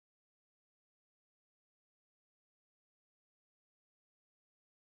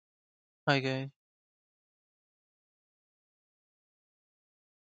Hi guys.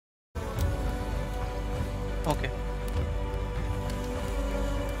 Okay.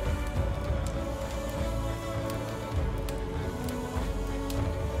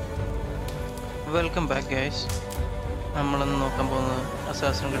 Welcome back guys. നമ്മളിന്ന് നോക്കാൻ പോകുന്നത്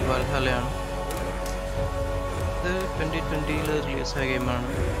അസാസിൻ ക്രീഡ് വാൽഹാലയാണ്. ഇത് 2020 റിലീസായ ഗെയിമാണ്.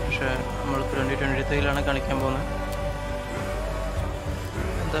 പക്ഷേ നമ്മൾ 2023 കളിക്കാൻ പോകുന്നത്.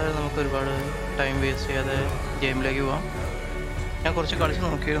 എന്തായാലും നമുക്ക് ഒരുപാട് ടൈം വേസ്റ്റ് ചെയ്യാതെ ഗെയിമിലേക്ക് പോവാം. ഞാൻ കുറച്ച് കളിച്ച്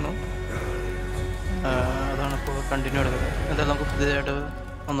നോക്കിയിരുന്നു. അതാണ് ഇപ്പോൾ കണ്ടിന്യൂ എടുക്കുന്നത്. എന്തായാലും നമുക്ക് പുതിയതായിട്ട്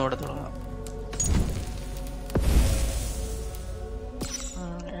ഒന്നുകൂടെ തുടങ്ങാം.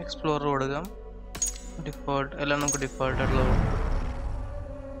 എക്സ്പ്ലോറർ കൊടുക്കാം. ഡിഫോൾട്ട് എല്ലാം നമുക്ക് ഡിഫോൾട്ടായിട്ടുള്ള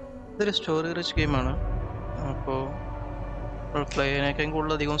ഇതൊരു സ്റ്റോറി റിച്ച് ഗെയിമാണ്. അപ്പോൾ പ്ലേ ചെയ്യുന്നതിനേക്കാളും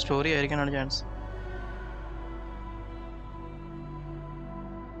കൂടുതൽ അധികം സ്റ്റോറി ആയിരിക്കാനാണ് ചാൻസ്.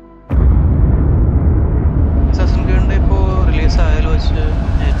 അസാസിൻ ക്രീഡിൻ്റെ ഇപ്പോൾ റിലീസായാലും വെച്ച്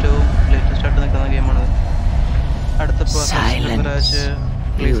ഏറ്റവും ലേറ്റസ്റ്റ് ആയിട്ട് നിൽക്കുന്ന ഗെയിമാണിത്. അടുത്തിപ്പോൾ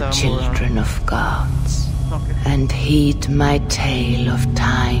children of gods, and heed my tale of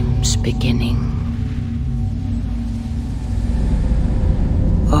time's beginning.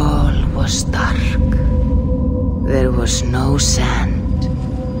 All was dark. There was no sand.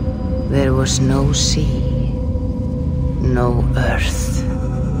 There was no sea. No earth,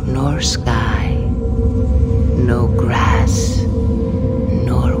 nor sky. No grass,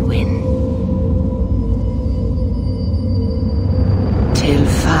 nor wind. Till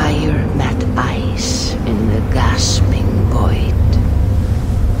fire met ice in the gasping void.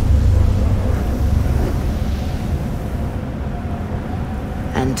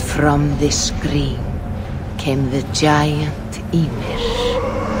 And from this scream came the giant Ymir,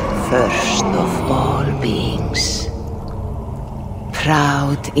 first of all beings.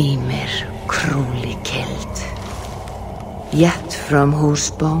 Proud Ymir, cruelly killed, yet from whose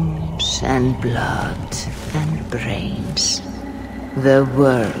bones and blood and brains the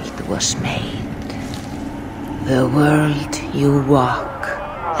world was made. The world you walk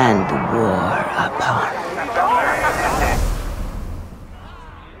and war upon.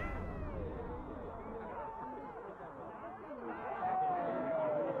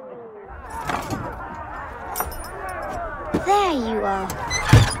 There you are.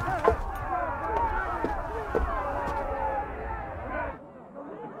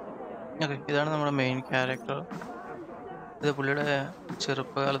 Okay, ഇതാണ് നമ്മുടെ main character. ഇത് പുള്ളിയുടെ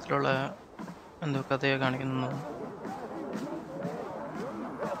ചെറുപ്പകാലത്തിലുള്ള എന്തോ കഥയെ കാണിക്കുന്നു.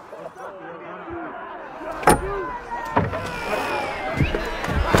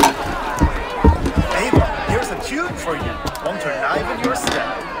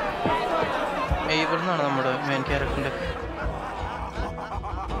 ഇവിടുന്നാണ് നമ്മുടെ main ക്യാരക്ടറിന്റെ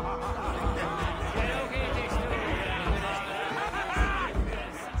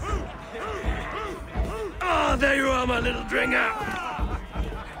There you are, my little dringer.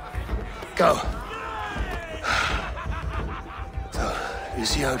 Go. So, you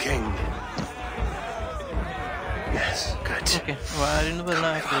see our king? Yes, good. Okay, വാലിന്ന്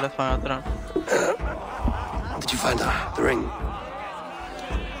പറഞ്ഞ ആളുടെ ഫാദറാണ്. Did you find the ring?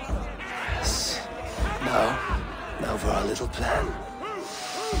 Yes. Now for our little plan.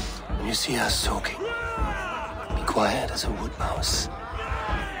 When you see us talking, be quiet as a wood mouse,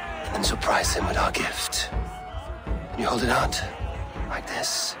 and then surprise him with our gift. You hold it out, like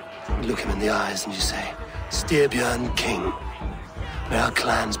this. You look him in the eyes and you say, Styrbjörn King, may our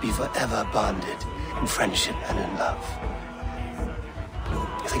clans be forever bonded in friendship and in love.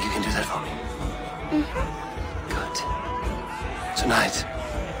 You think you can do that for me? Good. Tonight,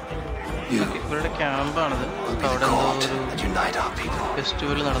 you will be the court that unite our people.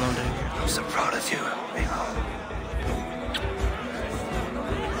 I'm so proud of you, Einar.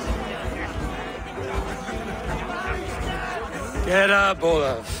 Get up,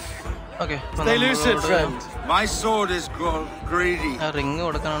 Olaf. Okay. Stay lucid, friend. My sword is greedy.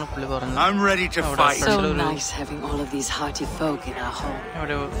 I'm ready to fight. So nice having all of these hearty folk in our home.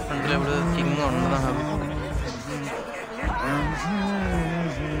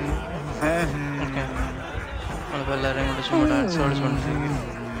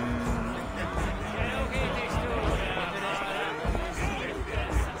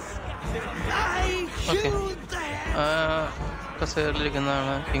 Okay.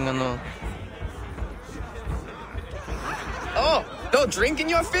 Oh, no drink in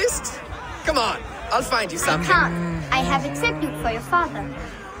your fist? Come on, I'll find you something. I can't. I have accepted for your father.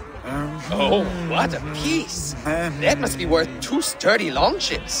 Oh, what a piece. That must be worth 2 sturdy long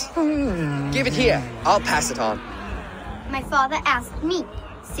ships. Give it here, I'll pass it on. My father asked me,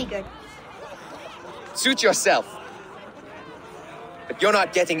 Sigurd, Suit yourself. But you're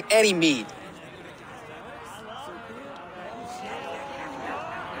not getting any mead.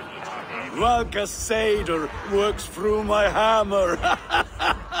 Like a satyr works through my hammer.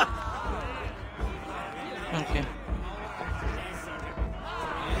 Okay.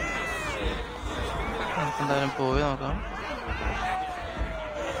 നമുക്ക് എന്തായാലും പോയി നോക്കാം.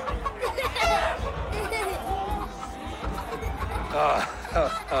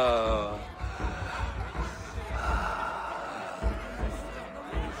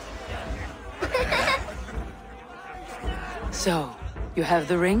 So, you have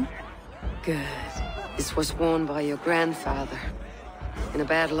the ring? Good. This was worn by your grandfather in a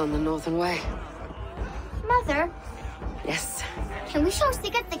battle on the Northern Way. Mother, Yes, can we show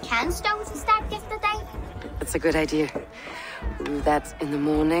Sigurd the can stones we stabbed yesterday? that's a good idea. We'll do that in the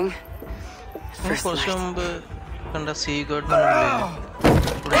morning. First കുറച്ച് light. മുമ്പ് കണ്ട സീഗേർഡ് രാജാവിന്റെ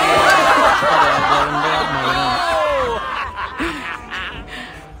മകനാണ്.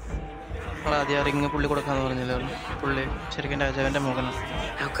 ആദ്യം ആ ring പുള്ളി കൊടുക്കാന്ന് പറഞ്ഞില്ലേ, പുള്ളി ശരിക്കും രാജാവിന്റെ മകനാണ്.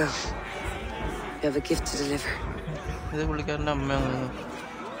 Now go. You have a gift to deliver. ഇത് പുള്ളിക്കാരൻ്റെ അമ്മയാണ് തോന്നുന്നു.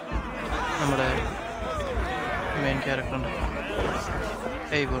 നമ്മുടെ main ക്യാരക്ടറുണ്ട്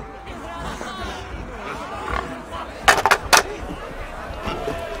Eivor.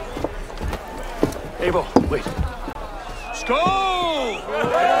 Eivor, wait. Skål!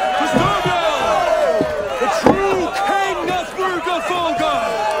 The true king of Brugerfolga!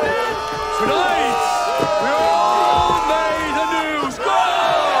 Tonight, we all made a new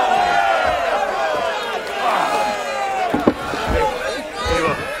skål!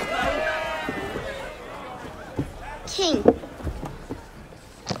 Eivor. King,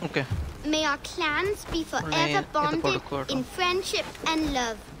 Okay. may our clans be forever bonded in friendship and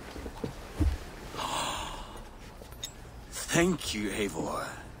love. Thank you, Eivor.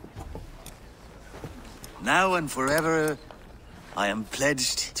 Now and forever, I am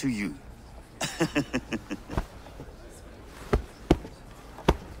pledged to you.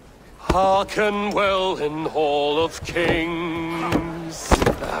 Hearken well in Hall of Kings.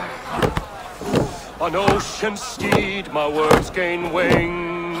 On ocean steed, my words gain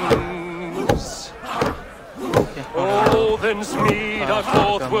wings. Odin's mead I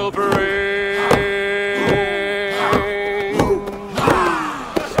forth will bring.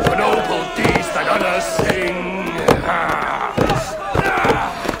 For noble deeds that others sing.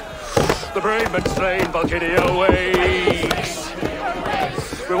 The brave men slain, Valkyria wakes.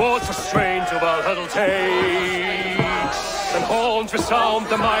 Rewards for strain to Valhalla takes. And horns resound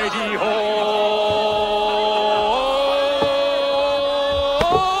the mighty horn.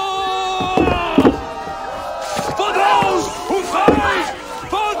 For those who fight!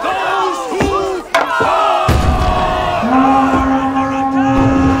 For those who fight!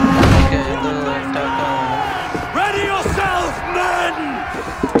 Ready yourself, men!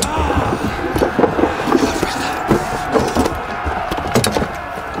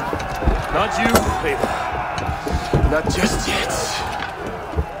 Not you, Eivor. Not just yet.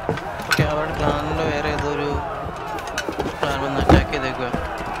 Okay, അവരുടെ പ്ലാനിൽ വേറെ ഏതൊരു plan വന്ന് attack ചെയ്തേക്കുക.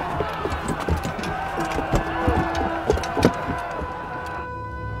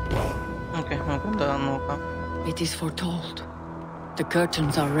 Okay, നമുക്ക് എന്താണെന്ന് നോക്കാം. It is foretold. The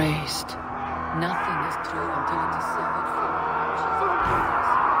curtains are raised. Nothing is true until it is severed from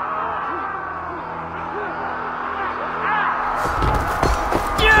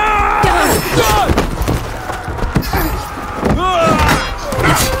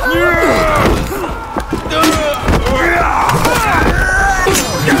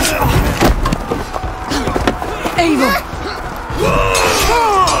Eivor!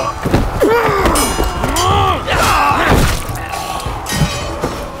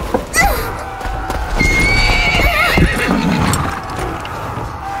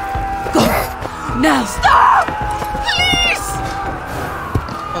 Go! Now! Stop! Please!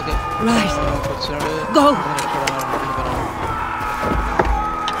 Okay. Right. കുറച്ചുകൂടി Go!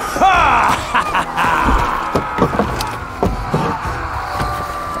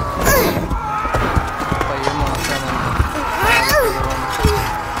 പയ്യെ മാറ്റാൻ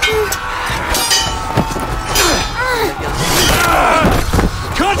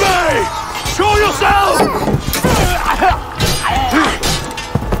Conway! Show yourself!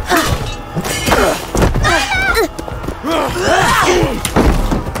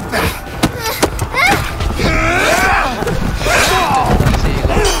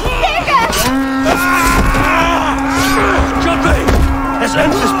 Conway! Let's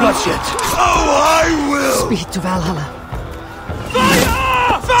end this bloodshed! Oh, I will! Speed to Valhalla.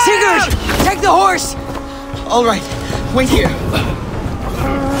 Fire! Fire! Sigurd! Take the horse! All right, wait here.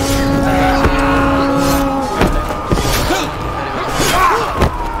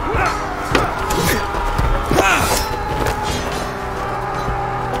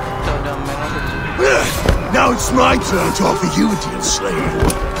 Now it's my turn to offer you a deal, slave.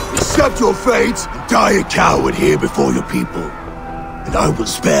 Accept your fate and die a coward here before your people, and I will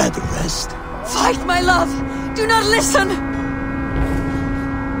spare the rest. Fight, my love! Do not listen!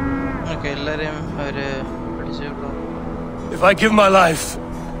 Okay, let him... If I give my life,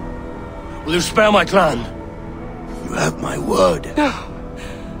 will you spare my clan? You have my word. No.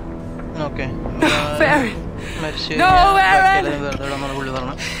 Okay. Aaron! No, Aaron!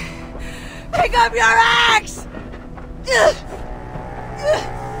 Pick up your axe!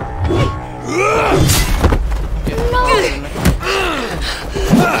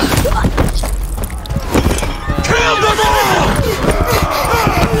 Kill them all!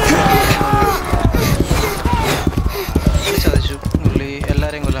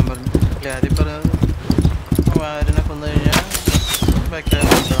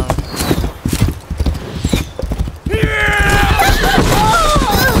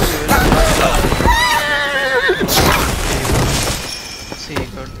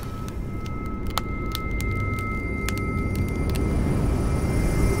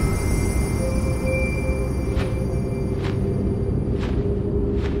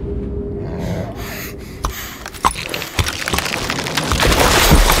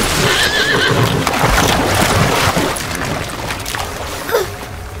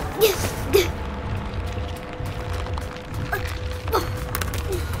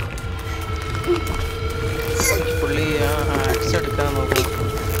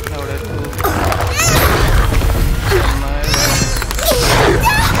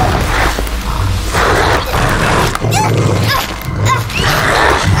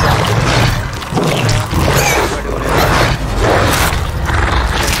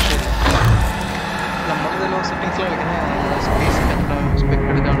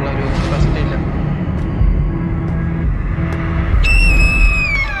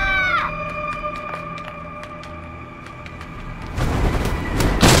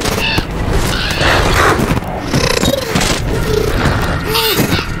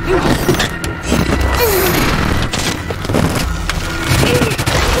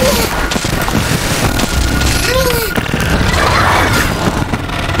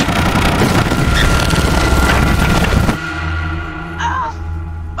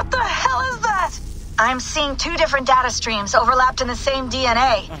 Two different data streams overlapped in the same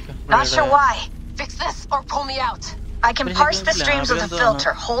DNA. Not sure why. Fix this or pull me out. I can parse the streams with a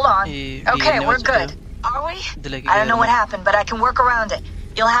filter. Hold on. Okay, we're good. Are we? I don't know what happened, but I can work around it.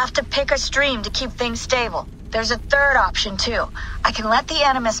 You'll have to pick a stream to keep things stable. There's a third option, too. I can let the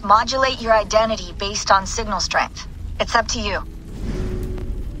Animus modulate your identity based on signal strength. It's up to you.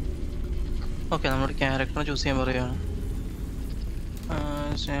 Okay, I'm going to choose a character.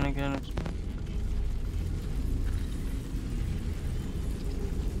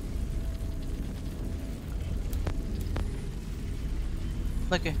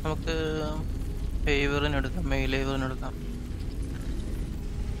 Okay, നമുക്ക് ഫേവറിന് എടുക്കാം, mail ഫേവറിന് എടുക്കാം.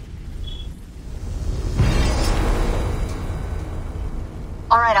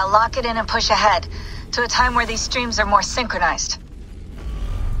 All right, I'll lock it in and push ahead to a time where these streams are more synchronized.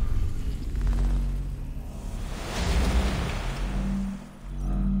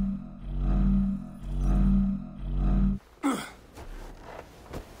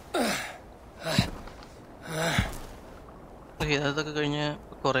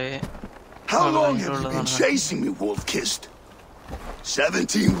 How long have you been chasing me, Wolf-Kissed?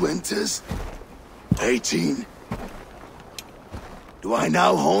 17 winters? 18? Do I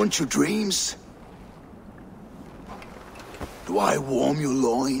now haunt your dreams? Do I warm your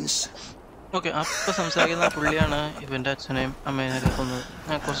loins? Okay, അപ്പോൾ സംസാരിക്കുന്ന പുള്ളിയാണ് ഇവന്റെ അച്ഛനെയും അമ്മേനെയൊക്കെ കൊന്നത്.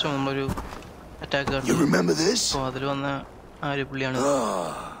 കുറച്ച് മുമ്പൊരു attack You remember this? അപ്പോൾ അതിൽ വന്ന ആ ഒരു പുള്ളിയാണ്.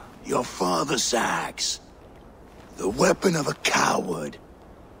 Your father's axe. The weapon of a coward.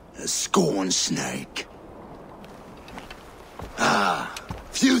 A scorned snake.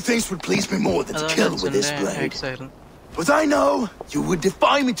 Few things would please me more than to kill with this blade. But I know you would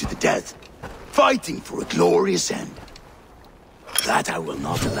defy me to the death, fighting for a glorious end. That I will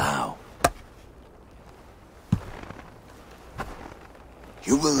not allow.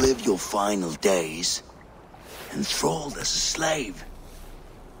 You will live your final days enthralled as a slave,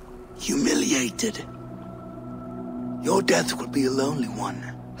 humiliated. Your death will be a lonely one.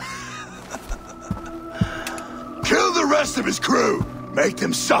 Kill the rest of his crew! Make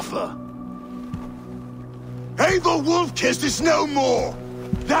them suffer! Abel Wolf-Kissed is no more!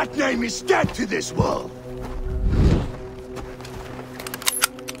 That name is dead to this world!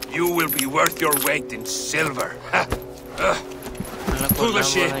 You will be worth your weight in silver. Pull the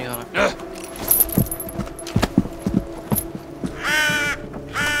shit!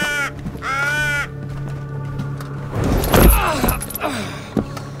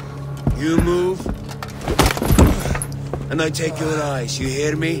 You move, and I take your eyes. You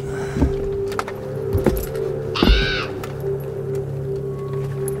hear me?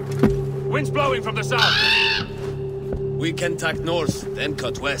 Wind's blowing from the south. We can tack north, then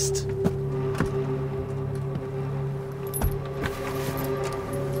cut west.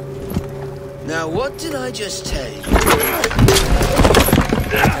 Now, what did I just tell you?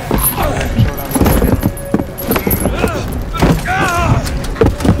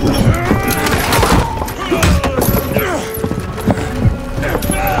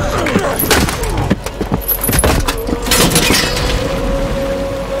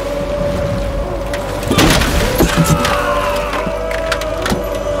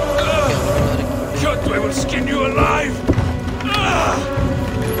 I will skin you alive.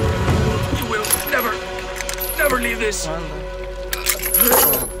 You will never leave this.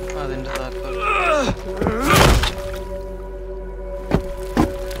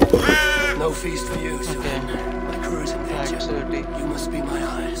 No feast for you, Sylvan. My crew is in danger. You must be my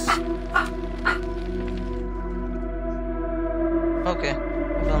eyes. Okay.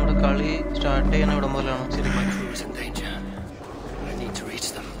 നമ്മുടെ കളി start ചെയ്യുന്ന ഇവിടെ മുതലാണ്. My crew is in danger. I need to reach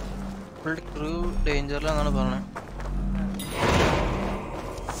them. പുള്ളിയുടെ crew ഡേഞ്ചറിലാണെന്നാണ് പറഞ്ഞത്.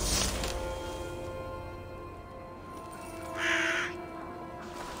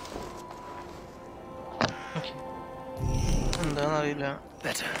 എന്താണെന്നറിയില്ല.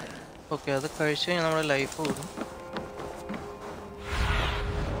 Okay, അത് കഴിച്ച് കഴിഞ്ഞാൽ നമ്മുടെ ലൈഫ് കൂടും.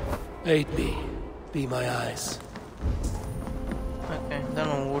 Aid me. Be my eyes. Okay,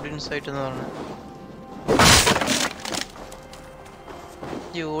 ഇതാണ് ഓഡിയൻസ് ആയിട്ട് എന്ന് പറഞ്ഞത്.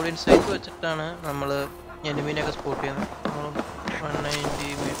 ഈ ഓഡിയൻസ് ആയിട്ട് വെച്ചിട്ടാണ് നമ്മൾ എനിമീനെയൊക്കെ സ്പോട്ട് ചെയ്യുന്നത്. നമ്മൾ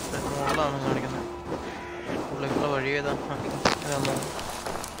 190 മീറ്റർ മുകളിലാണ് കാണിക്കുന്നത്. ഉള്ളിലുള്ള വഴി ഏതാ? ഇതാണോ?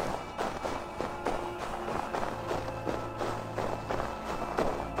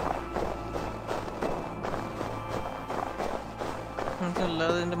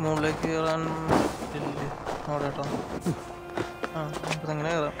 നമുക്കല്ലാതെ ഇതിൻ്റെ മുകളിലേക്ക് കയറാൻ ഇല്ല. അവിടെ കേട്ടോ. നമുക്കതെങ്ങനെ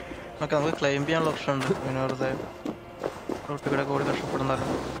കയറാം? നമുക്ക് ക്ലൈംബ് ചെയ്യാനുള്ള ഓപ്ഷൻ ഉണ്ട്. പിന്നെ വെറുതെ റോട്ടിൽ കൂടി കഷ്ടപ്പെടുന്നല്ലോ.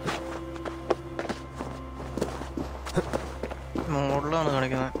 മുകളിലാണ്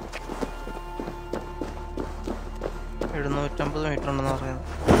കാണിക്കുന്നത്. 750 മീറ്റർ ഉണ്ടെന്ന് പറയുന്നത്.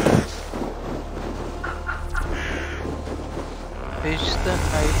 Reach the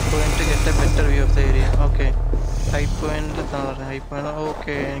height point to get a better view of the area. Okay. Height point എത്താന്ന് പറഞ്ഞു. Height point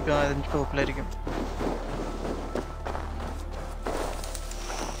okay. എനിക്ക് അതിൻ്റെ ടോപ്പിലായിരിക്കും.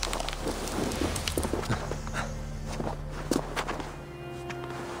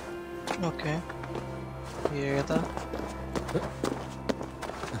 ഓക്കെ, ഏതാ?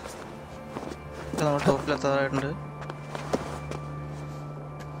 നമ്മൾ ടോപ്പിലെത്താറായിട്ടുണ്ട്.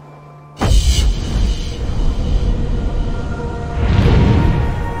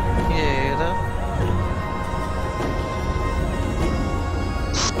 ഏതാ?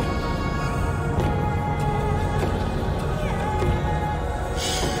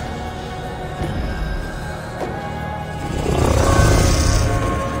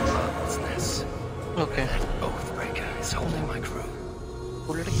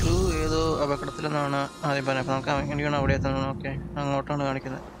 പുള്ളിയുടെ ക്രൂ ഏതോ അപകടത്തിലെന്നാണ് ആദ്യം പറഞ്ഞത്. അപ്പോൾ നമുക്ക് എങ്ങനെയാണ് അവിടെ എത്തുന്നത്? ഓക്കെ, അങ്ങോട്ടാണ്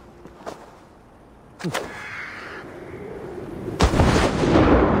കാണിക്കുന്നത്.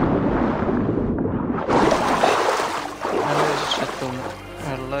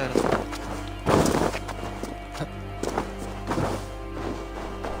 വെള്ളമായിരുന്നു.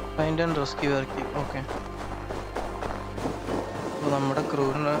 ഫൈൻഡ് ആൻഡ് റെസ്ക്യൂ ഇറക്കി. ഓക്കെ, അപ്പോൾ നമ്മുടെ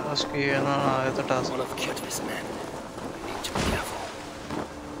ക്രൂവിനെ റെസ്ക്യൂ ചെയ്യാനാണ് ആദ്യത്തെ ടാസ്ക്.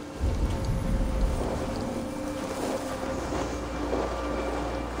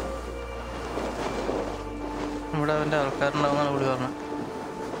 ഇവിടെ അവൻ്റെ ആൾക്കാരുണ്ടാവുന്നതാണ് പുള്ളി പറഞ്ഞത്.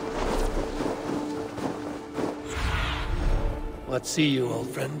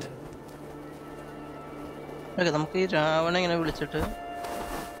 ഓക്കെ, നമുക്ക് ഈ രാവണ ഇങ്ങനെ വിളിച്ചിട്ട്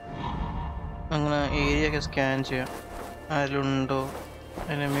അങ്ങനെ ഏരിയ ഒക്കെ സ്കാൻ ചെയ്യാം. ആരെങ്കിലുണ്ടോ,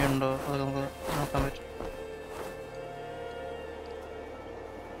 എനിമി ഉണ്ടോ, അത് നമുക്ക് നോക്കാൻ പറ്റും.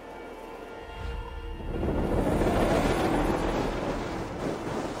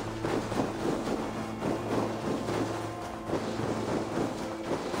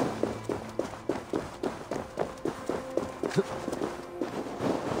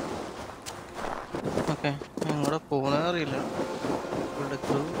 ഓക്കെ, എങ്ങോട്ട് പോകുന്നതെന്ന് അറിയില്ല. ഇവിടെ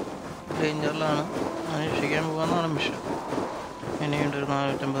ക്രൂ ഡേഞ്ചറിലാണ്. അന്വേഷിക്കാൻ പോകാമെന്നാണ് മിഷൻ. ഇനിയുണ്ട് ഒരു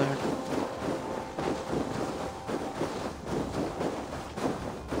 450 മീറ്റർ.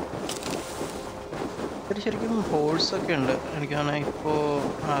 ശരിക്കും ഹോൾസൊക്കെ ഉണ്ട്. എനിക്കാണ് ഇപ്പോൾ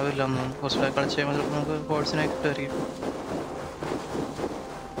ആവില്ല. കുറച്ച് കളിച്ച് കഴിയുമ്പോൾ നമുക്ക് ഹോൾസിനെ കിട്ടുമായിരിക്കും.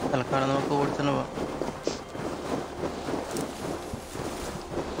 തൽക്കാലം നമുക്ക് ഓടി തന്നെ പോവാം.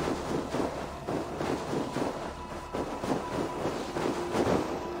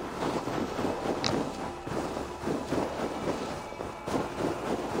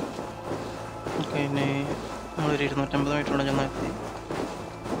 ഓക്കെ, ഇനി നമ്മളൊരു 250 മീറ്ററോടെ ചെന്നാൽ എത്തി.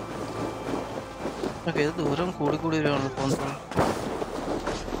 ഓക്കെ, ഇത് ദൂരം കൂടി വരികയാണല്ലോ തോന്നുന്നത്.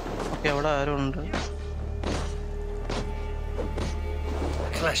 ഓക്കെ, അവിടെ ആരും ഉണ്ട്.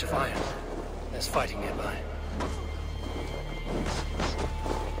 Clash of iron. There's fighting nearby.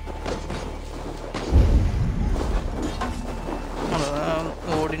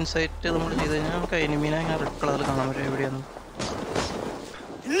 Audience ആയിട്ട് നമ്മൾ ചെയ്ത് കഴിഞ്ഞാൽ നമുക്ക് എനിമീനെ ഇങ്ങനെ റെഡ് കളറിൽ കാണാൻ പറ്റും എവിടെയാണ്.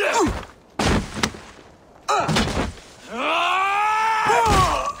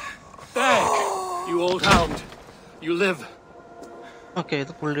 You old hound. You live. Okay,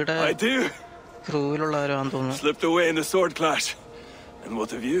 ഇത് പുള്ളിയുടെ ക്രൂവിലുള്ള ആരാണെന്ന് തോന്നുന്നു. Slipped away in the sword clash. And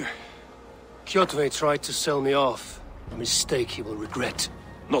what of you? Kvitrafn tried to sell me off. A mistake he will regret.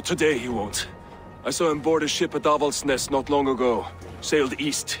 Not today, he won't. I saw him board a ship at Avaldsnes not long ago. Sailed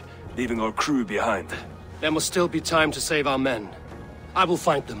east, leaving our crew behind. There must still be time to save our men. I will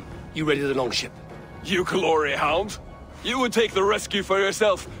find them. You ready the longship? You glory hound? You would take the rescue for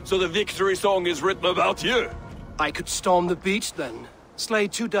yourself, so the victory song is written about you. I could storm the beach then. Slay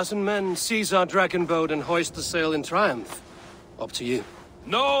 24 men, seize our dragon boat and hoist the sail in triumph. Up to you.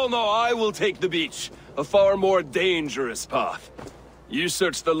 No, I will take the beach. A far more dangerous path. You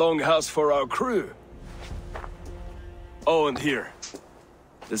search the longhouse for our crew. Oh, and here.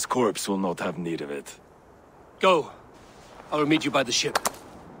 This corpse will not have need of it. Go. I will meet you by the ship.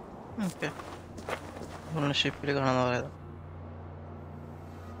 Okay. ഷിപ്പിൽ കാണാന്ന് പറയാം.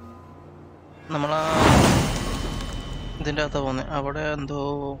 നമ്മളാ ഇതിൻ്റെ അകത്താണ് പോകുന്നത്. അവിടെ എന്തോ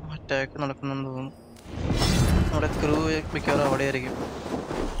attack നടക്കുന്നുണ്ട് തോന്നുന്നു. നമ്മുടെ ക്രൂ മിക്കവാറും അവിടെ ആയിരിക്കും.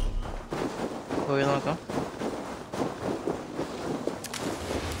 പോയി നോക്കാം.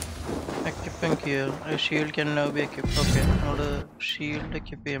 Equipping here. A shield can now be equipped. Okay, നമ്മൾ ഷീൽഡ്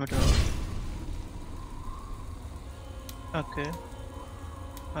എക്വിപ്പ് ചെയ്യാൻ പറ്റുന്നത്. Okay.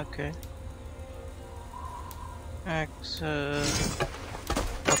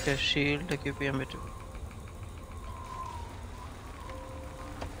 ഓക്കെ, ഷീൽഡ് എക്വിപ്പ് ചെയ്യാൻ പറ്റും.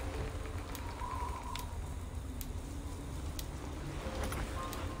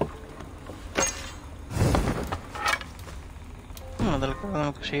 അതൊക്കെ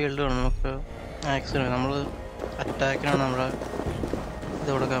നമുക്ക് ഷീൽഡ് വേണം. നമുക്ക് ആക്സിന് നമ്മൾ അറ്റാക്കിനാണ് നമ്മുടെ ഇത്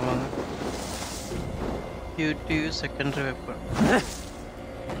കൊടുക്കാൻ പോകുന്നത്. Secondary weapon.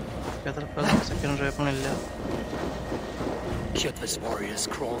 സെക്കൻഡറി വെപ്പൺ ഇല്ല. Kvitrafn's warriors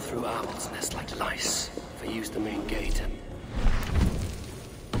crawl through Avaldsnes like lice. If I use the main gate.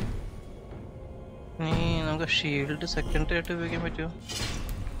 ഇനി നമുക്ക് ഷീൽഡ് സെക്കൻഡറി ആയിട്ട് ഉപയോഗിക്കാൻ പറ്റുമോ?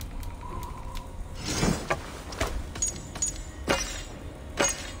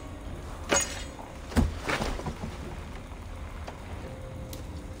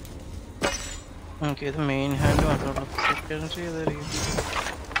 ഓക്കെ, ഇത് മെയിൻ ഹാൻഡ് മാത്രമേ ഉള്ളൂ. സെക്കൻഡറി ഏതായിരിക്കും?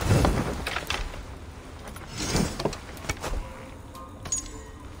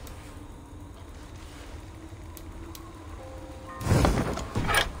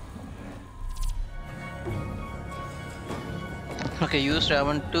 Okay, use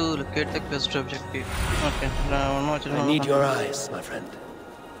Ravan to locate the quest objective. Okay, I need your eyes, my friend.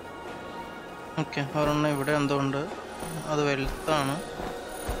 Okay, ഒരെണ്ണം ഇവിടെ എന്തോ ഉണ്ട്. അത് വലുതാണ്.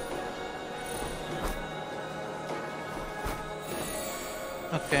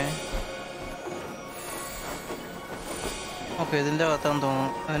 ഓക്കെ, ഇതിൻ്റെ അകത്താണെന്ന്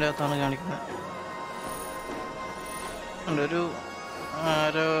തോന്നുന്നു. അതിൻ്റെ അകത്താണ് കാണിക്കുന്നത്. ഒരു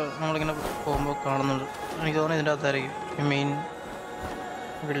ആരോ നമ്മളിങ്ങനെ പോകുമ്പോൾ കാണുന്നുണ്ട്. എനിക്ക് തോന്നുന്നു ഇതിൻ്റെ അകത്തായിരിക്കും. മെയിൻ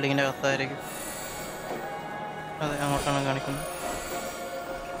ബിൽഡിങ്ങിൻ്റെ അകത്തായിരിക്കും. അതെ, അങ്ങോട്ടാണ് കാണിക്കുന്നത്.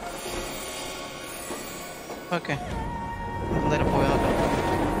 ഓക്കെ, എന്തായാലും പോയി നോക്കാം.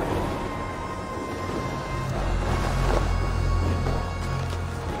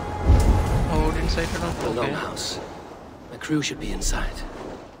 ഓഡിയൻസ് ആയിട്ടാണ്. The crew should be inside.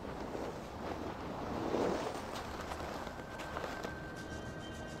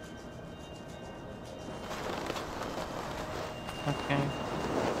 Okay,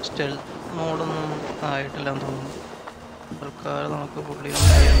 stealth മോഡൊന്നും ആയിട്ടില്ലെന്ന് തോന്നുന്നു. തൽക്കാലം നമുക്ക് പുള്ളി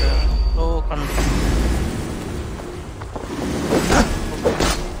കണ്ടു.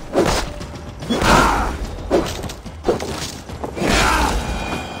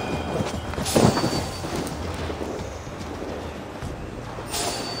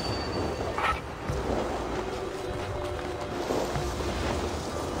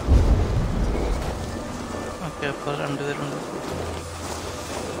 ഓക്കെ, അപ്പോൾ രണ്ടുപേരുണ്ട്.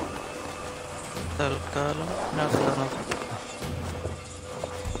 തൽക്കാലം അതിലാണ്.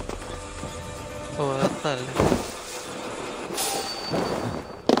 ഓ അതല്ലേ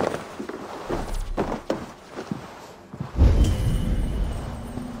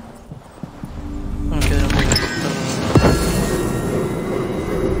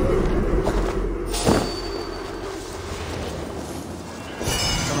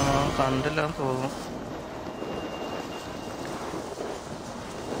കണ്ടില്ലാന്ന് തോന്നുന്നു.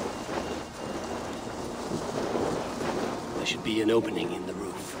 There should be an opening in the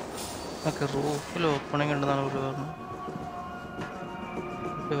roof. Okay, റൂഫിൽ opening ഉണ്ടെന്നാണ് ഇവര് പറഞ്ഞത്.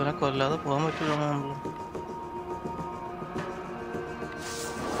 ഇവനെ കൊല്ലാതെ പോകാൻ പറ്റില്ലെന്നാണല്ലോ.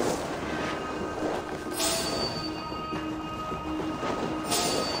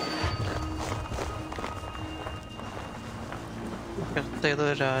 ഏതോ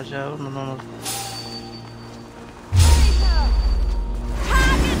രാജാവ് ഉണ്ടെന്നാണ്.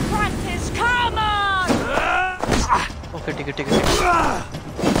 കിട്ടി കിട്ടി കിട്ടി.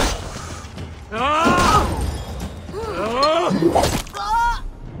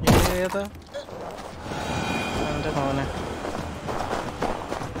 ഏതാ എൻ്റെ മോനെ?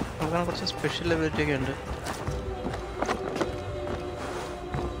 നമുക്ക് കുറച്ച് സ്പെഷ്യൽ എബിലിറ്റി ഒക്കെ ഉണ്ട്.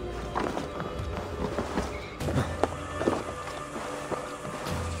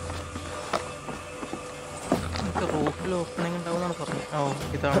 റൂഫിൽ ഓപ്പണിംഗ് ഉണ്ടാവുമെന്നാണ് പറഞ്ഞത്. ഓ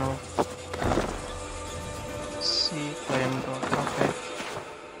ഇതാണോ?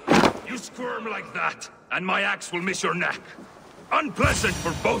 You squirm like that, and my axe will miss your neck. Unpleasant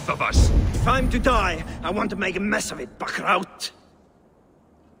for both of us. Time to die. I want to make a mess of it, Bakraut.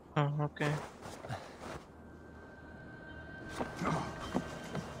 Oh, okay.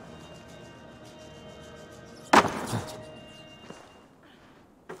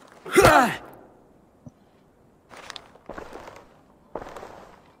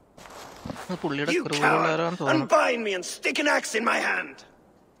 You coward! Unbind me and stick an axe in my hand.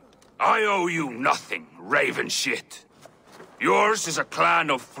 I owe you nothing, raven shit. Yours is a clan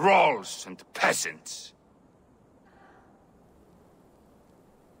of thralls and peasants.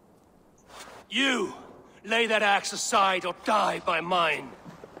 You! Lay that axe aside or die by mine.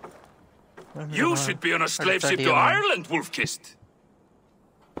 You should be on a slave ship to Ireland, Wolf-Kissed.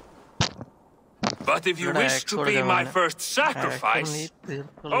 But if you wish to be my first sacrifice,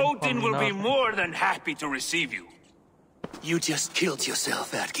 Odin will be more than happy to receive you. You just killed yourself,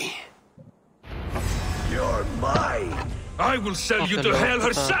 Adgi. You're mine! I will sell you to hell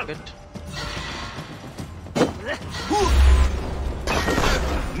herself!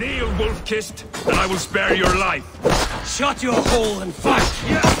 Kneel, Wolf-Kissed, and I will spare your life. Shut your hole and fight!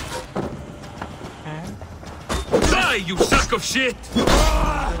 Die, you sack of shit!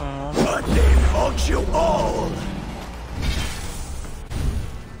 But then hugs you all!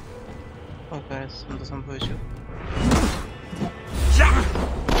 Okay, എന്ത് സംഭവിച്ചു?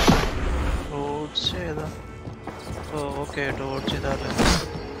 Dodge ചെയ്താ? ഓ okay, dodge ചെയ്താലേ.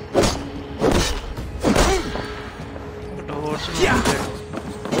 Dodge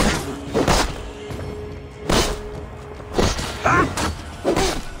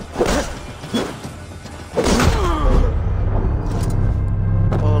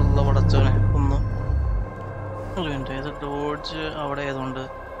dodge അവിടെ ആയതുകൊണ്ട്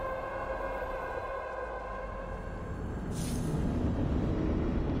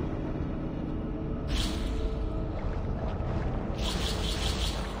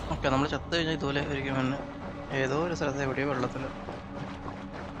okay. നമ്മൾ ചത്ത് കഴിഞ്ഞാൽ ഇതുപോലെ ഒരിക്കലും തന്നെ ഏതോ ഒരു സ്ഥലത്ത് എവിടെയോ വെള്ളത്തിൽ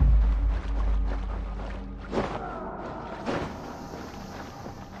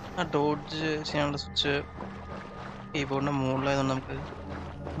ആ ഡോഡ്ജ് ചെയ്യാനുള്ള സ്വിച്ച് കീബോർഡിൻ്റെ മുകളിലായതുകൊണ്ട് നമുക്ക്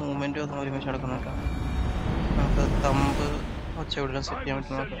മൂവ്മെൻറ്റ് ഒന്നും ഒരുമിച്ച് നടക്കുന്നുണ്ട്. നമുക്ക് തമ്പ് ഒച്ച എവിടെയും സെറ്റ് ചെയ്യാൻ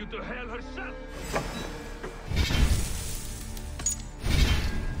പറ്റുന്ന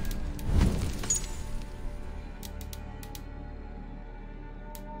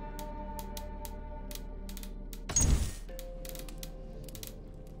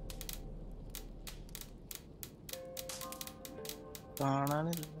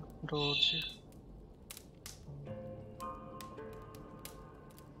കാണാനില്ല ഡോഡ്ജ്.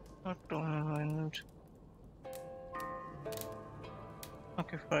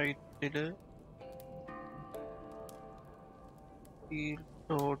 ഓക്കെ, ഫൈറ്റില് ഈ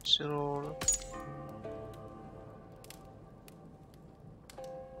ഡോഡ്ജ് റോള്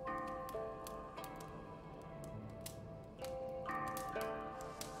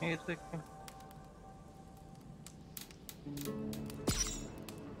ഏതൊക്കെ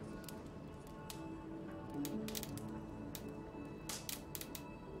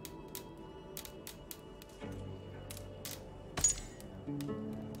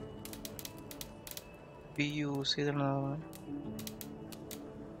കിപ്പി യൂസ് ചെയ്തിട്ടുണ്ടാവും.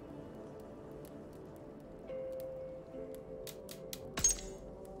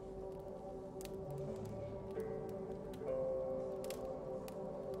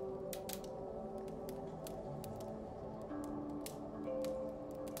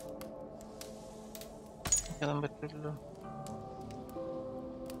 പറ്റില്ലല്ലോ.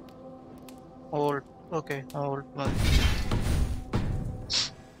 Old. Okay, old one.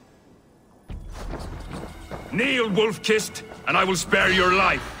 Kneel, wolf-kissed, and I will spare your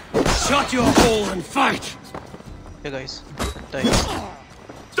life. Shut your hole and fight! Okay, guys. Die.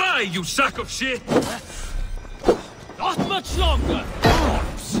 Die, you sack of shit! Not much longer!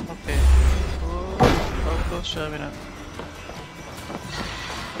 Okay. How close stamina?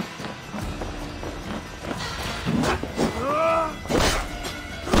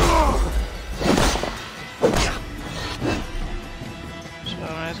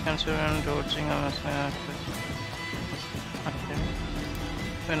 Considering dodging a okay.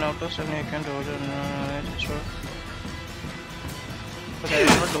 When out of 7 you can dodge and sure. But I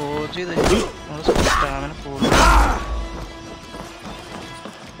don't dodge the stamina full.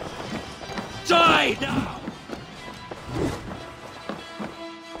 Die now!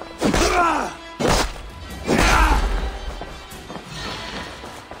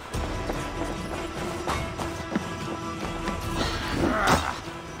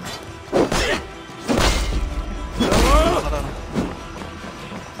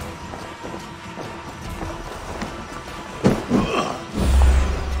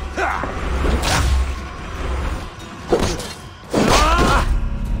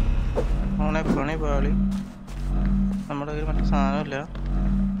 നമ്മുടെ കയ്യിൽ മറ്റു സാധനമില്ല.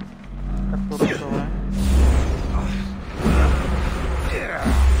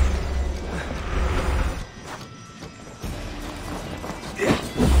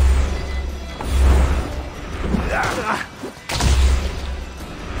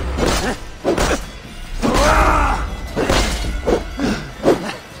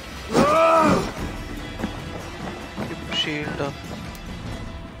 Shield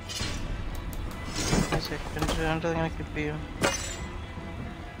second അങ്ങനെ keep ചെയ്യും.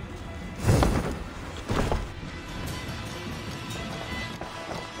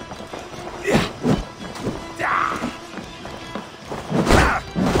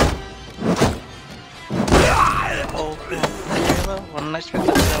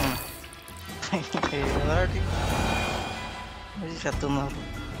 ചത്തുന്ന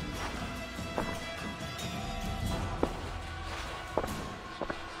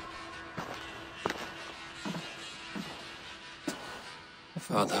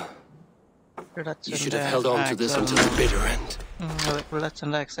Father, you should have held on to this until the bitter end.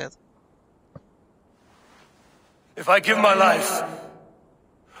 If I give my life,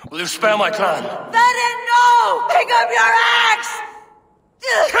 will you spare my clan? Let it know! Pick up your axe!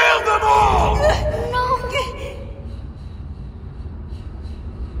 Kill them all! No!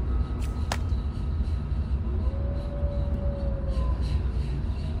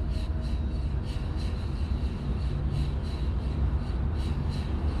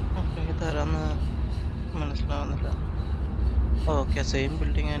 മനസ്സിലാവുന്നില്ല. Okay, same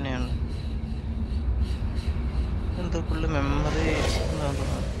building തന്നെയാണ്. എന്തോ full memory എന്താണെന്ന്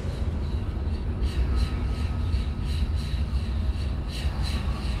തോന്നുന്നു.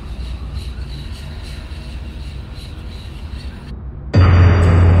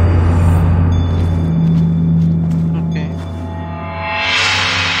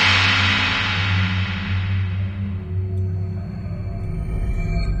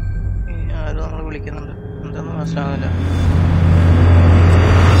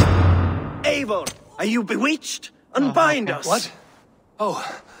 Are you bewitched? Unbind us! What? Oh,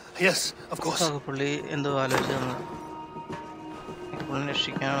 yes, of course. പുള്ളി എന്തോ ആലോചിച്ചു പുള്ളി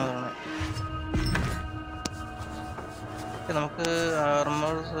രക്ഷിക്കാനാണ് പറഞ്ഞത്. നമുക്ക്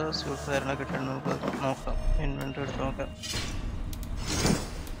ആർമർ സ്യൂട്ട് തരണ കിട്ടണം. നമുക്ക് നോക്കാം, ഇൻവെന്ററി എടുത്ത് നോക്കാം.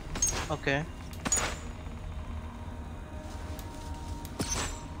 ഓക്കെ,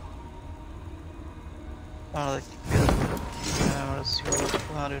 നമ്മുടെ സ്യൂട്ട്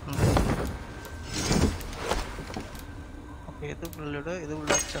മാറിയിട്ടുണ്ട്. ഇത് പുള്ളിയുടെ, ഇത്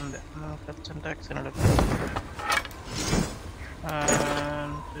പുള്ളി അച്ഛൻ്റെ. നമുക്ക് അച്ഛൻ്റെ ആക്സിന് എടുക്കാം.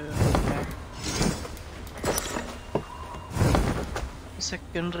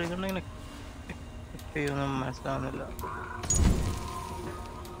 സെക്കൻഡറി കണ്ടിങ്ങനെ ചെയ്യുമെന്ന് മനസ്സിലാവുന്നില്ല.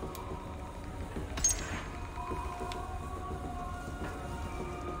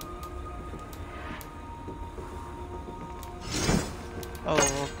 ഓ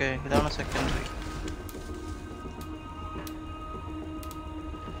ഓക്കെ, ഇതാണ് സെക്കൻഡറി.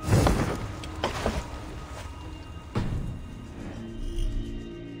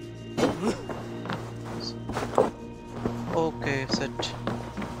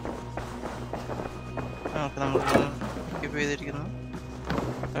 നമുക്ക് നമ്മൾ കീപ്പ് ചെയ്തിരിക്കുന്നു.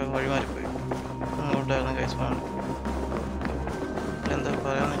 വഴിമാറിപ്പോയി. അങ്ങോട്ടായിരുന്നു കൈസ് പോകണം. എന്താ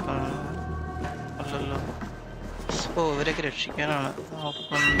പറയാൻ നിൽക്കണം? അല്ലല്ലോ. ഓ, ഇവരൊക്കെ രക്ഷിക്കാനാണ്.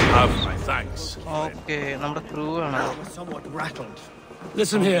 ഓക്കെ, നമ്മുടെ ക്രൂ ആണ്.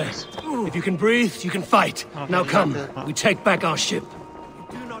 Listen here. If you can breathe, you can fight. Now come, we take back our ship.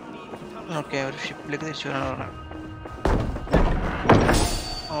 Okay, ഒരു ഷിപ്പിലേക്ക് തിരിച്ചു വരാനാണ് പറഞ്ഞത്.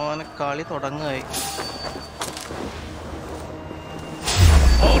 ഓനെ കളി തുടങ്ങുകയായി.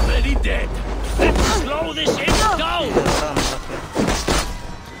 Already dead. Let's slow this ship down.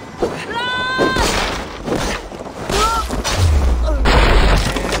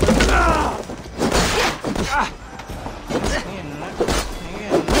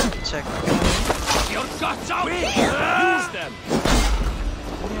 Your guts out. Use them.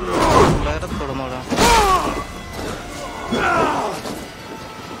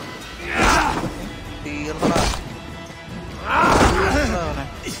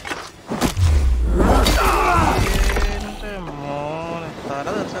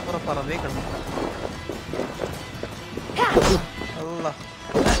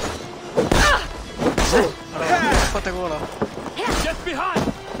 Get behind.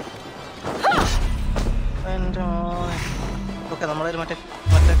 Okay, നമ്മളൊരു മറ്റേ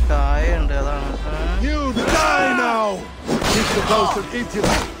കായ ഉണ്ട്, അതാണ്. You die now. Keep the ghost and eat you.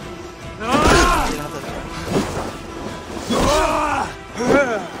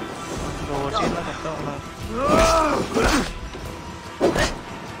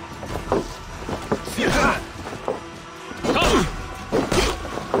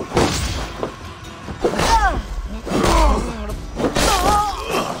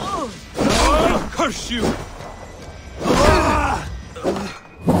 Curse you.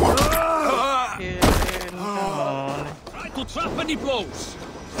 To trap any blows.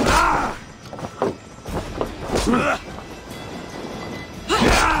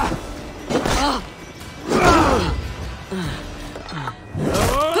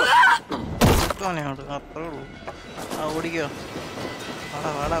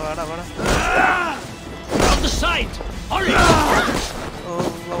 From the side. Hurry.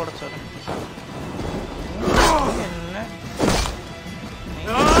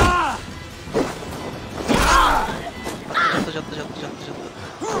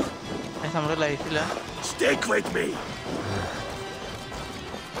 നമ്മുടെ ലൈഫില്ല. Stick with me.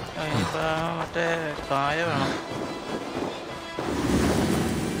 മറ്റേ കായ വേണം.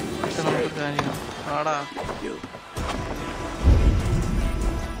 നമുക്ക് കാര്യം ആടാ.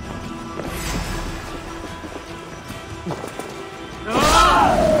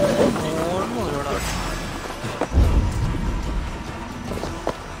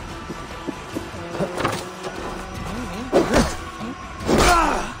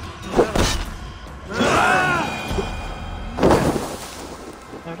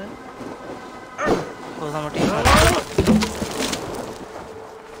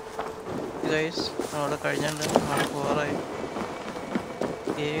 അവിടെ കഴിഞ്ഞിട്ട് പോറായി.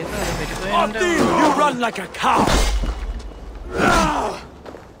 You run like a cow.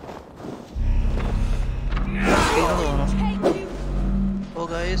 Oh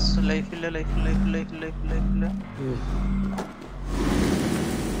guys, life illa.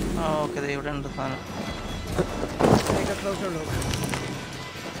 Okay, they ഇവിടെ ഉണ്ട് സാധനം.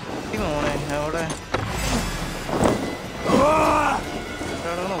 മോനെ അവിടെ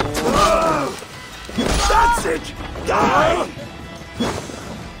That's it. Die.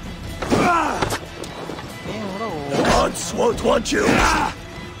 The gods won't want you.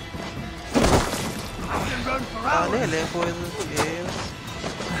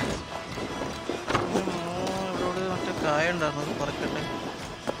 മറ്റേ കായ ഉണ്ടായിരുന്നു, പറക്കട്ടെ.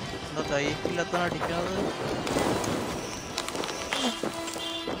 എന്താ കൈക്കില്ലാത്താണ് അടിക്കണത്.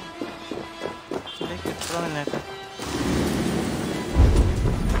 കിട്ടണം നിന്നേക്കെ.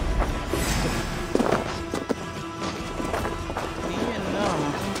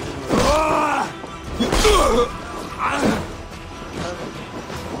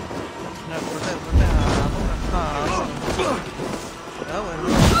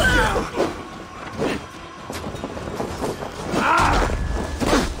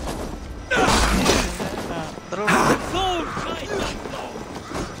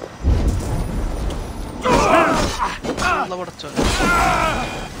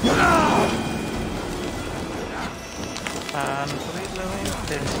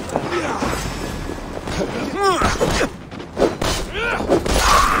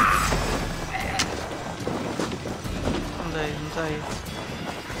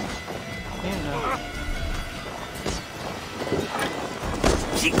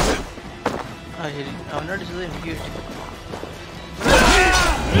 Okay.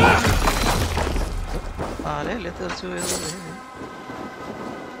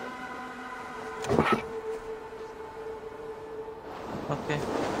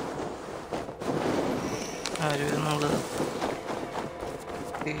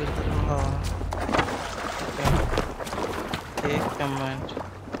 Take command.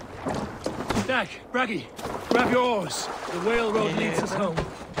 Dak, Braggy, grab your oars. The whale road leads us home.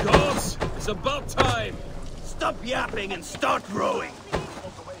 Gods, it's about time. Stop yapping and start rowing.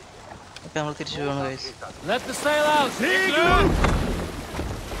 Guys. Let the sail out.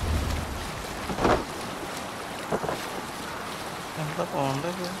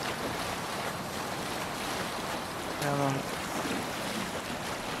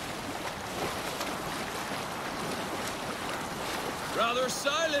 Rather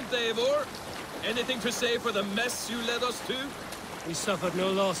silent, Eivor. Anything to say for the mess you led us to? We suffered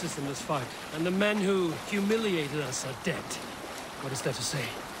no losses in this fight, and the men who humiliated us are dead. What is there to say?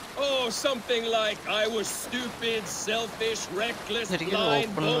 Oh, something like, I was stupid, selfish, reckless,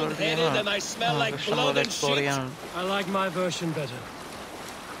 blind, bone-headed, and I smell like blood and shit. I like my version better.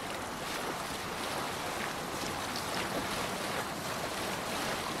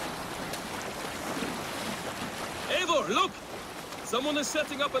 Eivor, look! Someone is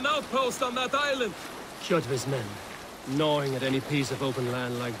setting up an outpost on that island. Kjotve's men, gnawing at any piece of open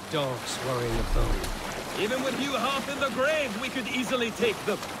land like dogs worrying a bone. Even with you half in the grave, we could easily take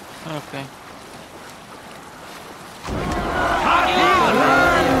them. Okay.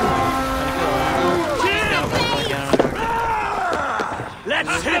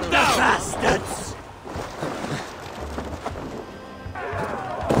 Let's hit the bastards!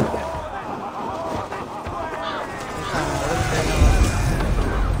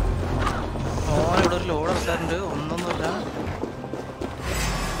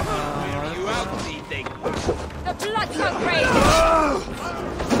 The bloodshot race!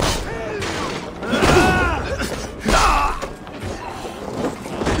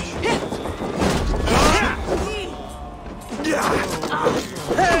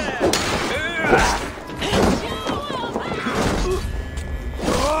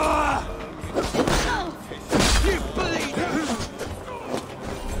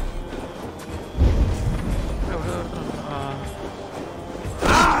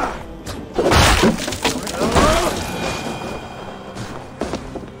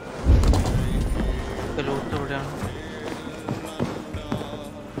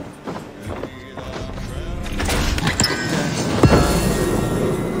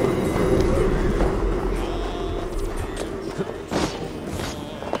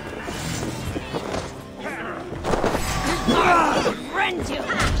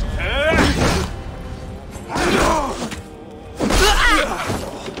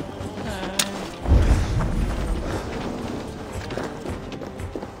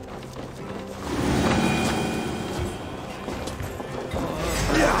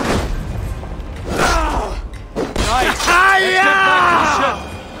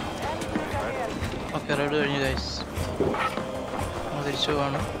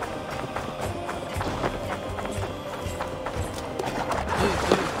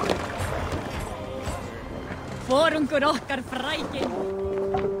 Forungur okkar frækin.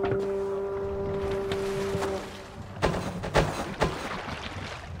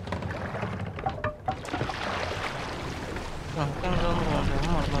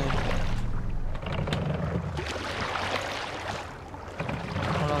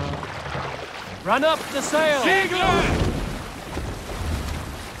 Run up the sail!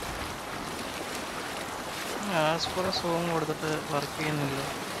 Ask song or the working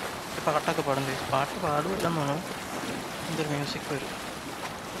പാട്ടൊക്കെ പാടുന്നത് പാട്ട് പാടുമില്ലെന്നാണ് എന്തൊരു music വരും.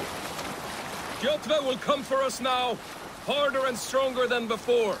 Kjotve will come for us now, harder and stronger than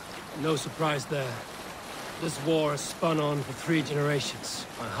before. No surprise there. This war has spun on for 3 generations.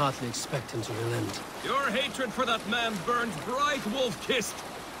 I hardly expect him to relent. Your hatred for that man burns bright wolf-kissed.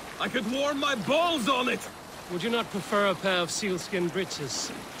 I could warm my balls on it. Would you not prefer a pair of sealskin breeches?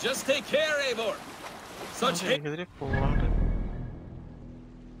 Just take care, Eivor. Such hate.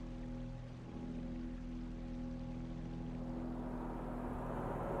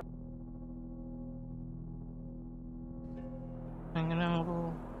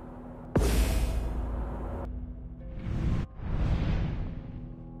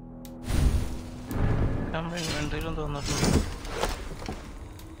 എന്തെങ്കിലും തോന്നിട്ടുണ്ട്.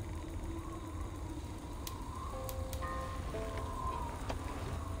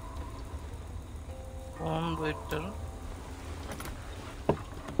 Phone waiter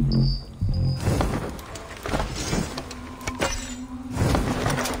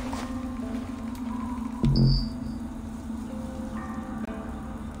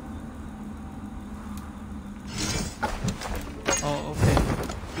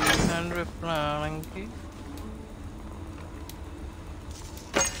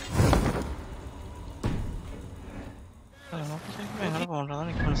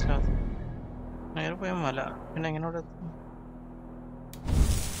മനസ്സിലാവും. നേരെ പോയ മല പിന്നെ എങ്ങനെ അവിടെ എത്തും?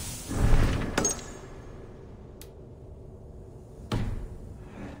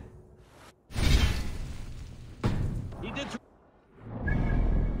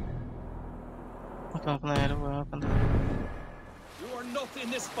 നമുക്ക് നേരെ പോയി നോക്കാം. You are not in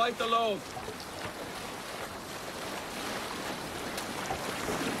this fight alone.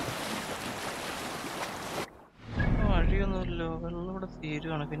 വഴിയൊന്നുമില്ലോ, വെള്ളം ഇവിടെ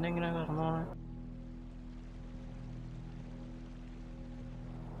തീരുവാണ്. പിന്നെ എങ്ങനെയാ കടന്നു പോണേ?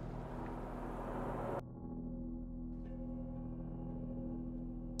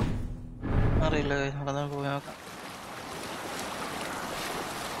 അറിയില്ല, നടന്നു പോയി നോക്കാം.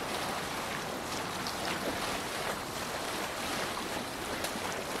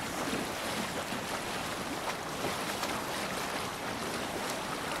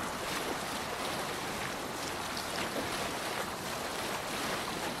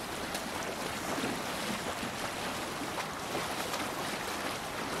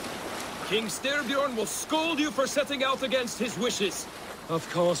 King Styrbjorn will scold you for setting out against his wishes. Of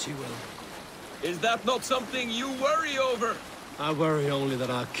course he will. Is that not something you worry over? I worry only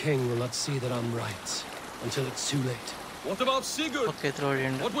that our king will not see that I'm right until it's too late. What about Sigurd?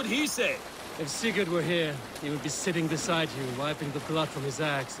 What would he say? If Sigurd were here, he would be sitting beside you, wiping the blood from his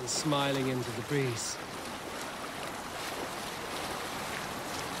axe and smiling into the breeze.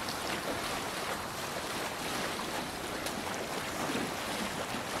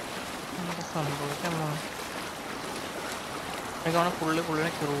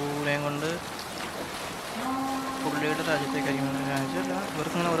 പുള്ളിനെ ക്രൂവിനെയും കൊണ്ട് പുള്ളിയുടെ രാജ്യത്തേക്കായിരിക്കും. രാജ്യമല്ല,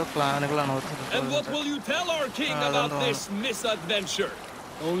 ഇവർക്കിങ്ങനെ ഓരോ പ്ലാനുകളാണ്. And what will you tell our king about this misadventure?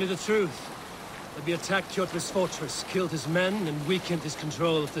 Only the truth. That we attacked Kvitrafn's fortress, killed his men, and weakened his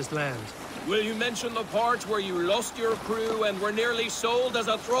control of this land. Will you mention the part where you lost your crew and were nearly sold as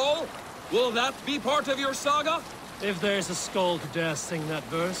a thrall? Will that be part of your saga? If there's a skull to dare sing that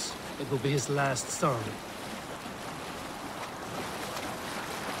verse, it will be his last song.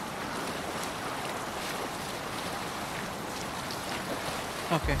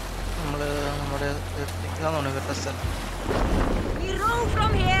 Okay, We row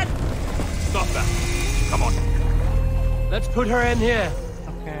from here. Stop that! Come on. Let's put her in here.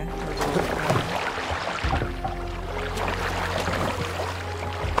 Okay.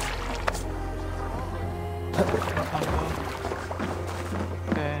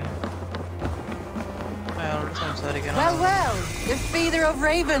 Well, the feeder of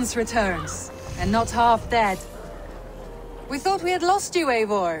ravens returns, and not half dead. We thought we had lost you,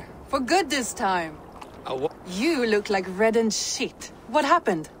 Eivor. For good this time. You look like reddened shit. What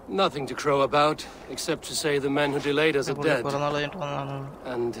happened? Nothing to crow about, except to say the men who delayed us are dead.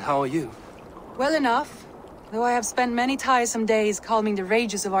 And how are you? Well enough. Though I have spent many tiresome days calming the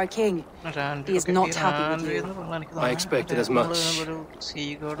rages of our king. He is not happy with you. I expected as much.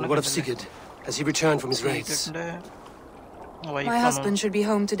 And what of Sigurd? Has he returned from his raids? My husband should be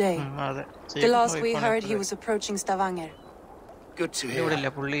home today. The last we heard, he was approaching Stavanger. Good to hear. We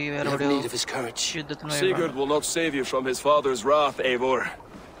have need of his courage. Sigurd will not save you from his father's wrath, Eivor.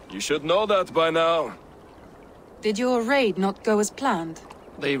 You should know that by now. Did your raid not go as planned?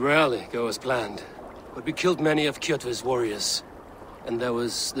 They rarely go as planned. But we killed many of Kvitrafn's warriors. And there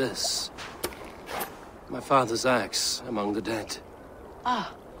was this. My father's axe among the dead. Ah.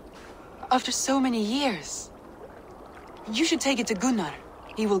 After so many years. You should take it to Gunnar.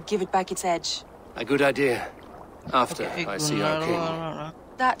 He will give it back its edge. A good idea. After I see our king.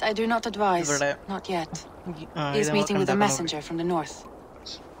 That I do not advise. Not yet. He is meeting with a messenger from the north.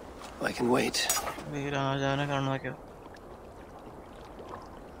 I can wait.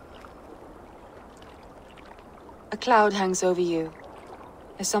 A cloud hangs over you.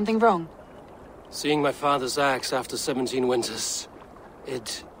 Is something wrong? Seeing my father's axe after 17 winters,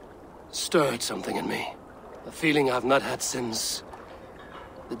 it stirred something in me. A feeling I've not had since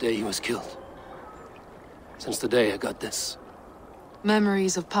the day he was killed. Since the day I got this.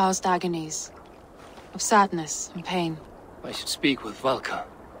 Memories of past agonies. Of sadness and pain. I should speak with Valka.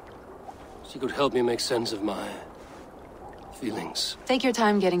 She could help me make sense of my feelings. Take your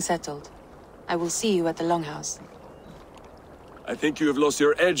time getting settled. I will see you at the Longhouse. I think you have lost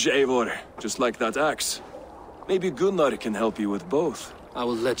your edge, Eivor. Just like that axe. Maybe Gunnar can help you with both. I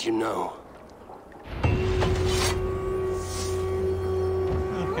will let you know.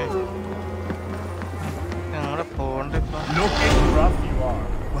 Looking rough you are.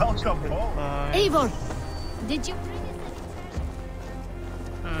 Welcome home. Eivor, did you bring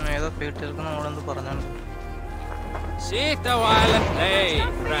Seek the while and play,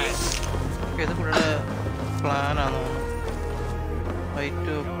 friend. Fight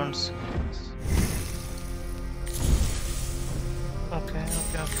opens. Okay.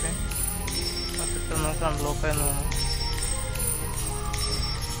 It's not unlock anymore.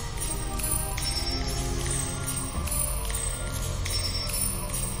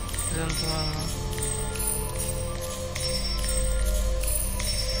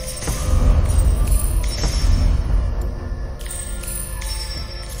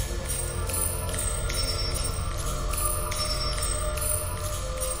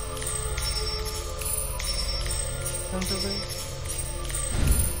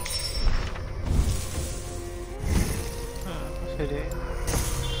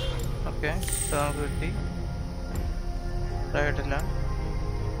 Okay, so good. Right.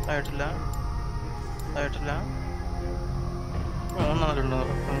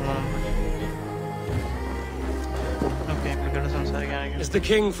 Okay, is the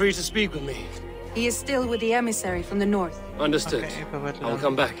king free to speak with me? He is still with the emissary from the north. Understood. Okay, I'll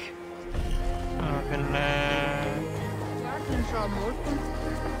come back.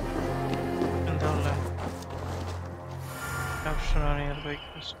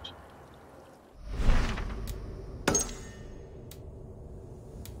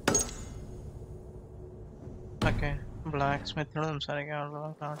 Okay, blacksmith. I'm sorry. I'm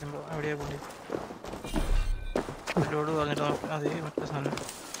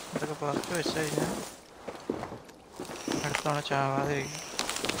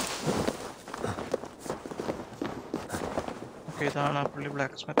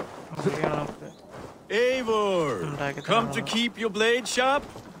blacksmith. Eivor, come to keep your blade sharp?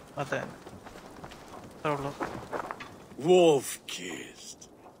 Wolf-kissed,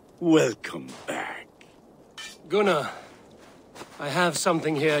 welcome back. Gunnar, I have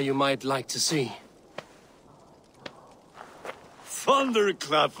something here you might like to see.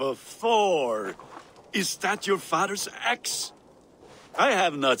 Thunderclap of Thor! Is that your father's axe? I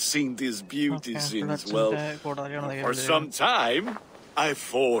have not seen this beauty since, well, for some time. I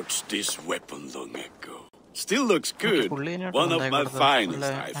forged this weapon long ago. Still looks good. One of my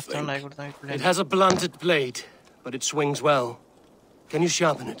finest, I think. It has a blunted blade, but it swings well. Can you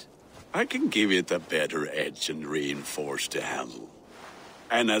sharpen it? I can give it a better edge and reinforce the handle.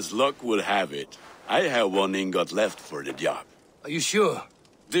 And as luck would have it, I have one ingot left for the job. Are you sure?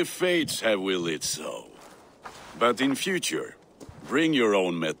 The fates have willed it so. But in future, bring your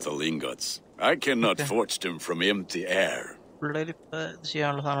own metal ingots. I cannot forge them from empty air.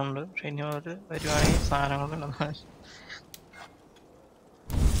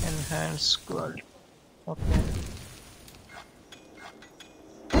 Enhance gold. Okay.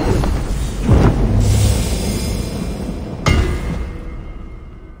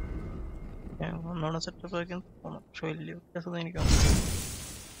 I'm not set up again. Show you.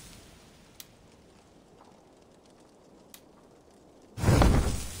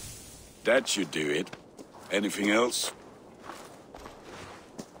 That should do it. Anything else?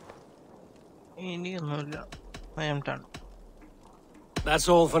 I am done. That's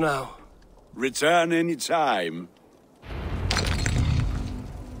all for now. Return any time.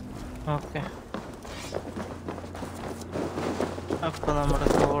 Okay. അപ്പോൾ നമ്മുടെ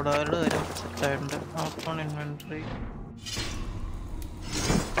കോഡാരുടെ കാര്യം സെറ്റായിട്ടുണ്ട്. Open inventory.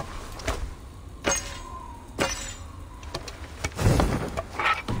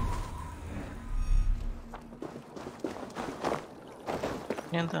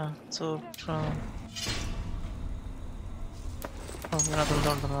 എന്താ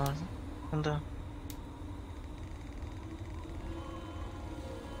അതിനകത്തെന്തുണ്ടെന്നാണ് എന്താ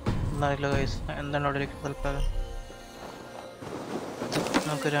എന്നറിയില്ല guys. എന്താണ് അവിടെ ഇരിക്കുന്നത് തൽക്കാലം?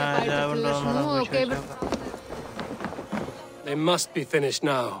 They must be finished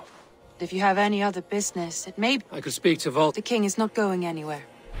now. If you have any other business, it may be... I could speak to Volt. The king is not going anywhere.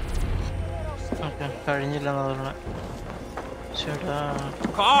 Okay,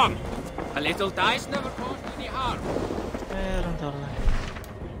 Come! A little dice never caused any harm.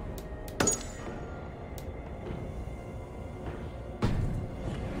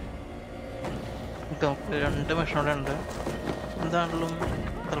 രണ്ട് machine ഇവിടെ ഉണ്ട്. എന്താണെങ്കിലും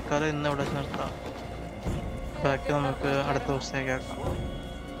തൽക്കാലം ഇന്ന് ഇവിടെ നിർത്താം. ബാക്കി നമുക്ക് അടുത്ത ദിവസത്തേക്ക് ആക്കാം.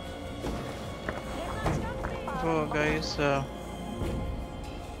 അപ്പോൾ ഗൈസ്,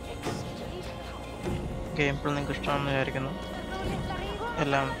 ഗെയിം പ്ലേ നിങ്ങൾക്ക് ഇഷ്ടമാണെന്ന് വിചാരിക്കുന്നു.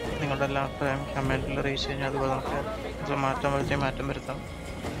 എല്ലാം നിങ്ങളുടെ എല്ലാ അഭിപ്രായം കമൻറ്റിൽ അറിയിച്ച് കഴിഞ്ഞാൽ അതുപോലെ നമുക്ക് മാറ്റം വരുത്താം.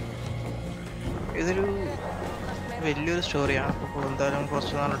 ഇതൊരു വലിയൊരു സ്റ്റോറിയാണ്. അപ്പോൾ എന്തായാലും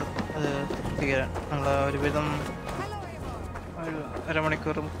കുറച്ച് നാളെടുക്കും അത് തീരാൻ. നമ്മൾ ഒരുവിധം ഒരു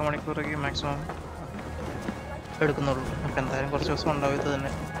അരമണിക്കൂർ 3 മണിക്കൂറൊക്കെ മാക്സിമം എടുക്കുന്നുള്ളൂ. നമുക്ക് എന്തായാലും കുറച്ച് ദിവസം ഉണ്ടാവും ഇത്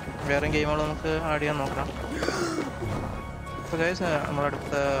തന്നെ. വേറെ ഗെയിമുകൾ നമുക്ക് ആഡ് ചെയ്യാൻ നോക്കാം. അപ്പോൾ ഗൈസ്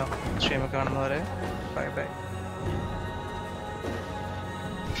നമ്മളടുത്ത സ്ട്രീമിൽ കാണുന്നവരെ ബൈ ബൈ.